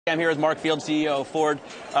I'm here with Mark Field, CEO of Ford.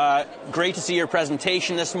 Great to see your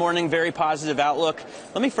presentation this morning. Very positive outlook.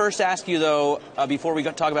 Let me first ask you, though, before we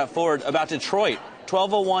talk about Ford, about Detroit.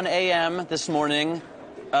 12:01 a.m. this morning.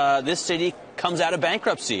 This city comes out of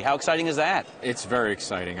bankruptcy. How exciting is that? It's very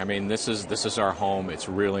exciting. I mean, this is our home. It's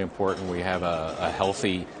really important. We have a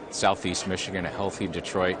healthy Southeast Michigan, a healthy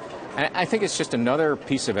Detroit. And I think it's just another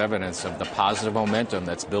piece of evidence of the positive momentum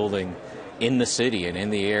that's building in the city and in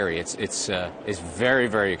the area. It's very,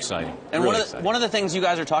 very exciting. And really one of the things you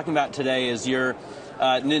guys are talking about today is your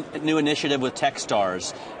new initiative with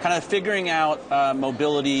Techstars, kind of figuring out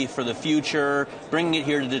mobility for the future, bringing it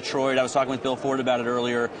here to Detroit. I was talking with Bill Ford about it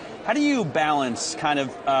earlier. How do you balance kind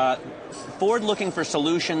of Ford looking for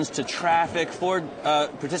solutions to traffic, Ford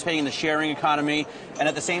participating in the sharing economy, and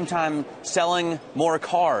at the same time selling more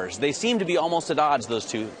cars? They seem to be almost at odds, those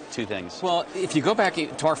two things. Well, if you go back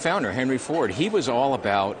to our founder, Henry Ford, he was all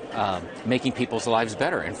about making people's lives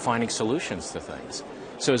better and finding solutions to things.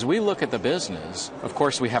 So as we look at the business, of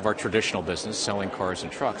course we have our traditional business, selling cars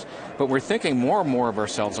and trucks, but we're thinking more and more of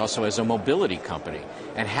ourselves also as a mobility company.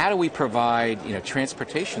 And how do we provide,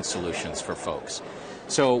 transportation solutions for folks?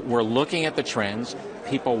 So we're looking at the trends.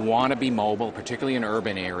 People want to be mobile, particularly in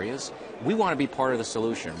urban areas. We want to be part of the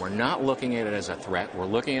solution. We're not looking at it as a threat. We're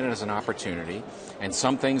looking at it as an opportunity. And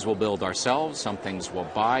some things we'll build ourselves, some things we'll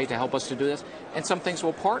buy to help us to do this, and some things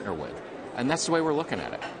we'll partner with. And that's the way we're looking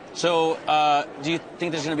at it. So do you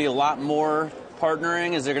think there's going to be a lot more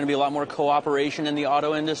partnering? Is there going to be a lot more cooperation in the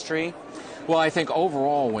auto industry? Well, I think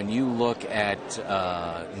overall, when you look at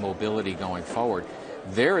mobility going forward,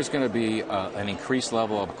 there is going to be an increased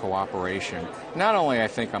level of cooperation, not only, I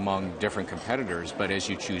think, among different competitors, but as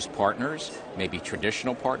you choose partners, maybe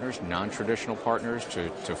traditional partners, non-traditional partners,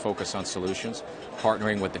 to focus on solutions,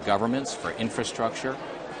 partnering with the governments for infrastructure,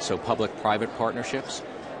 so public-private partnerships.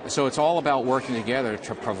 So it's all about working together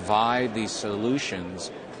to provide these solutions,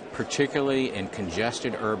 particularly in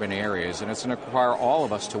congested urban areas, and it's going to require all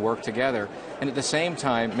of us to work together and at the same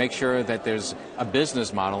time make sure that there's a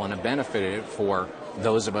business model and a benefit for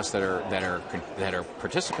those of us that are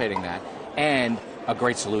participating in that, and a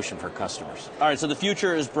great solution for customers. All right, so the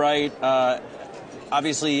future is bright,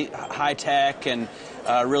 obviously high tech and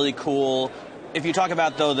really cool. If you talk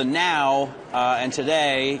about, though, the now and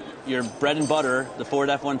today, your bread and butter, the Ford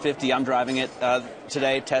F-150, I'm driving it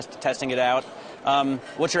today, testing it out.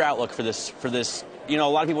 What's your outlook for this? A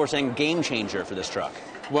lot of people are saying game changer for this truck.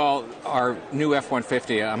 Well, our new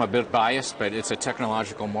F-150, I'm a bit biased, but it's a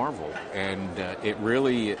technological marvel. And it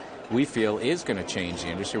really, we feel, is going to change the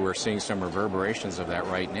industry. We're seeing some reverberations of that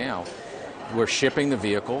right now. We're shipping the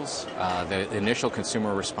vehicles. The initial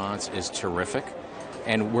consumer response is terrific.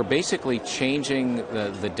 And we're basically changing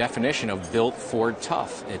the definition of built Ford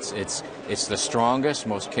tough. It's the strongest,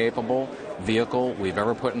 most capable vehicle we've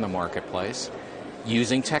ever put in the marketplace,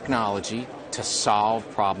 using technology to solve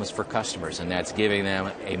problems for customers, and that's giving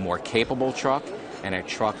them a more capable truck and a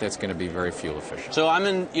truck that's going to be very fuel efficient. So I'm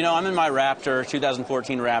in my Raptor,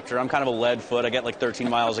 2014 Raptor. I'm kind of a lead foot. I get like 13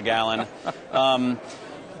 miles a gallon.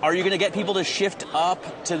 Are you going to get people to shift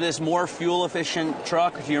up to this more fuel-efficient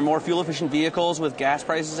truck, to your more fuel-efficient vehicles with gas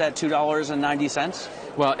prices at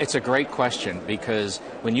 $2.90? Well, it's a great question, because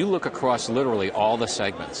when you look across literally all the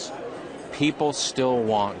segments, people still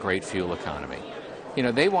want great fuel economy.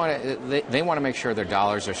 They want to make sure their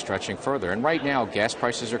dollars are stretching further. And right now, gas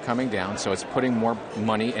prices are coming down, so it's putting more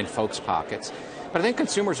money in folks' pockets. But I think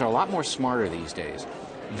consumers are a lot more smarter these days.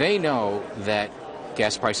 They know that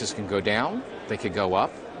gas prices can go down, they could go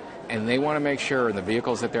up, and they want to make sure in the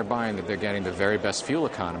vehicles that they're buying that they're getting the very best fuel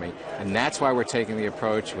economy. And that's why we're taking the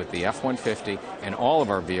approach with the F-150 and all of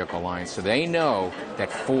our vehicle lines, so they know that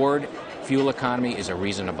Ford fuel economy is a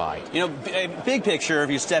reason to buy. Big picture, if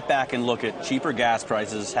you step back and look at cheaper gas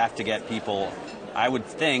prices have to get people, I would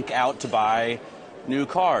think, out to buy new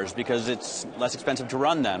cars because it's less expensive to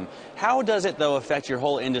run them. How does it, though, affect your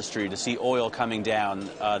whole industry to see oil coming down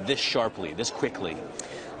this sharply, this quickly?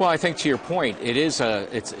 Well, I think to your point, it's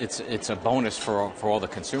a bonus for all the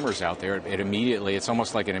consumers out there. It's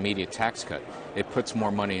almost like an immediate tax cut. It puts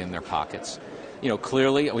more money in their pockets.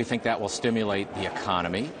 Clearly, we think that will stimulate the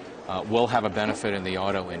economy. We'll have a benefit in the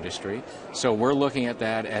auto industry. So we're looking at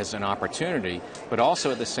that as an opportunity, but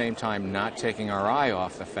also at the same time not taking our eye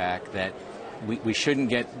off the fact that we shouldn't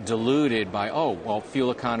get deluded by, fuel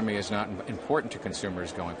economy is not important to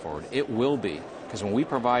consumers going forward. It will be, because when we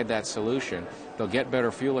provide that solution, they'll get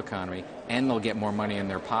better fuel economy and they'll get more money in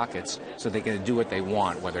their pockets so they can do what they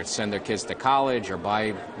want, whether it's send their kids to college or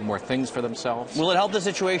buy more things for themselves. Will it help the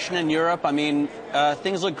situation in Europe? I mean,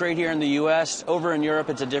 things look great here in the U.S. Over in Europe,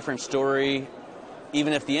 it's a different story.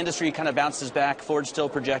 even if the industry kind of bounces back, Ford's still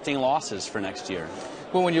projecting losses for next year.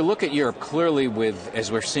 Well, when you look at Europe, clearly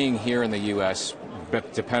as we're seeing here in the U.S.,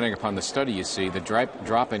 but depending upon the study you see, the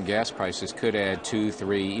drop in gas prices could add 2,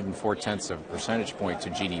 3, even 0.4 of a percentage point to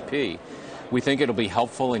GDP. We think it'll be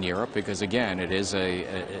helpful in Europe because, again,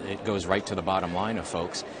 it goes right to the bottom line of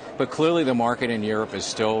folks. But clearly the market in Europe is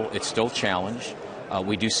still challenged.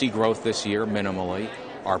 We do see growth this year minimally.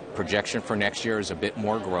 Our projection for next year is a bit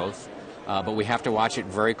more growth. But we have to watch it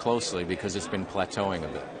very closely because it's been plateauing a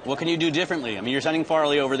bit. What can you do differently? I mean, you're sending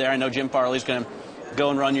Farley over there. I know Jim Farley's going to go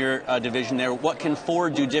and run your division there. What can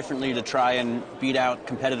Ford do differently to try and beat out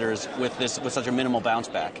competitors with such a minimal bounce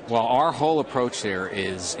back? Well, our whole approach there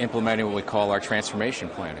is implementing what we call our transformation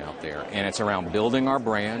plan out there. And it's around building our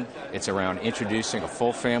brand. It's around introducing a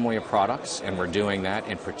full family of products, and we're doing that,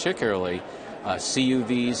 and particularly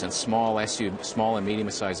CUVs and small and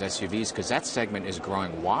medium-sized SUVs, because that segment is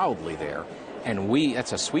growing wildly there, and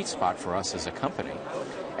that's a sweet spot for us as a company.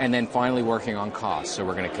 And then finally working on costs. So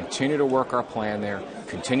we're going to continue to work our plan there,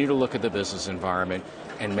 continue to look at the business environment,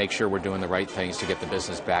 and make sure we're doing the right things to get the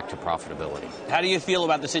business back to profitability. How do you feel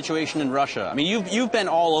about the situation in Russia? I mean, you've been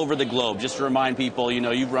all over the globe. Just to remind people,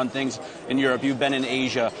 you've run things in Europe, you've been in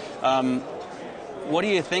Asia. What do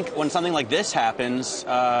you think when something like this happens?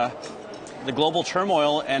 The global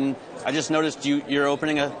turmoil, and I just noticed you're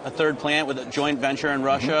opening a third plant with a joint venture in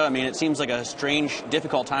Russia. I mean, it seems like a strange,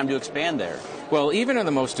 difficult time to expand there. Well, even in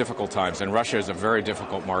the most difficult times, and Russia is a very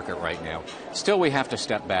difficult market right now, still we have to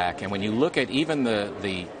step back. And when you look at even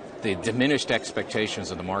the diminished expectations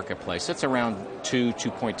of the marketplace, it's around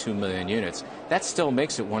 2.2 million units. That still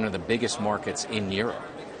makes it one of the biggest markets in Europe.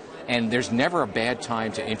 And there's never a bad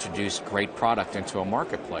time to introduce great product into a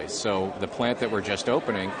marketplace. So the plant that we're just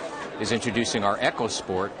opening is introducing our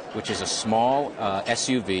EcoSport, which is a small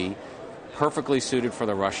SUV, perfectly suited for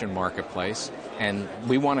the Russian marketplace, and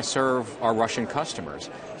we want to serve our Russian customers.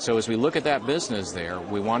 So as we look at that business there,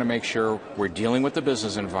 we want to make sure we're dealing with the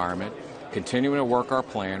business environment, continuing to work our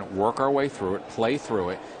plan, work our way through it, play through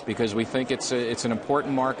it, because we think it's an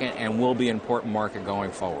important market and will be an important market going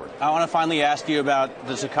forward. I want to finally ask you about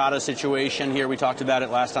the Takata situation here. We talked about it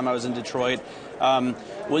last time I was in Detroit.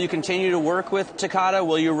 Will you continue to work with Takata?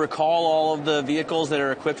 Will you recall all of the vehicles that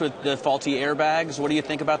are equipped with the faulty airbags? What do you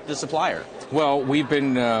think about the supplier? Well, we've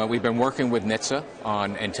been working with NHTSA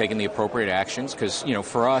on and taking the appropriate actions because,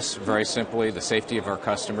 for us, very simply, the safety of our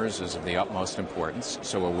customers is of the utmost importance.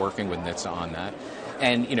 So we're working with NHTSA on that.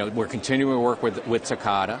 And, we're continuing to work with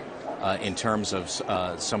Takata in terms of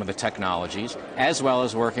some of the technologies, as well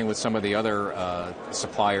as working with some of the other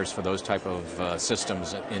suppliers for those type of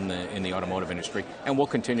systems in the automotive industry. And we'll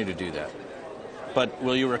continue to do that. But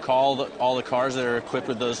will you recall all the cars that are equipped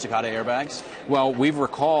with those Takata airbags? Well, we've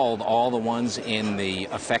recalled all the ones in the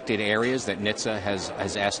affected areas that NHTSA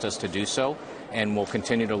has asked us to do so, and we'll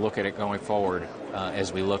continue to look at it going forward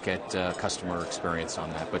as we look at customer experience on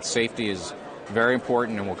that. But safety is very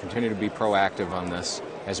important, and we'll continue to be proactive on this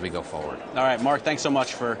as we go forward. All right, Mark, thanks so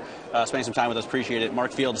much for spending some time with us. Appreciate it.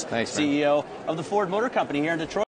 Mark Fields, thanks, CEO of the Ford Motor Company here in Detroit.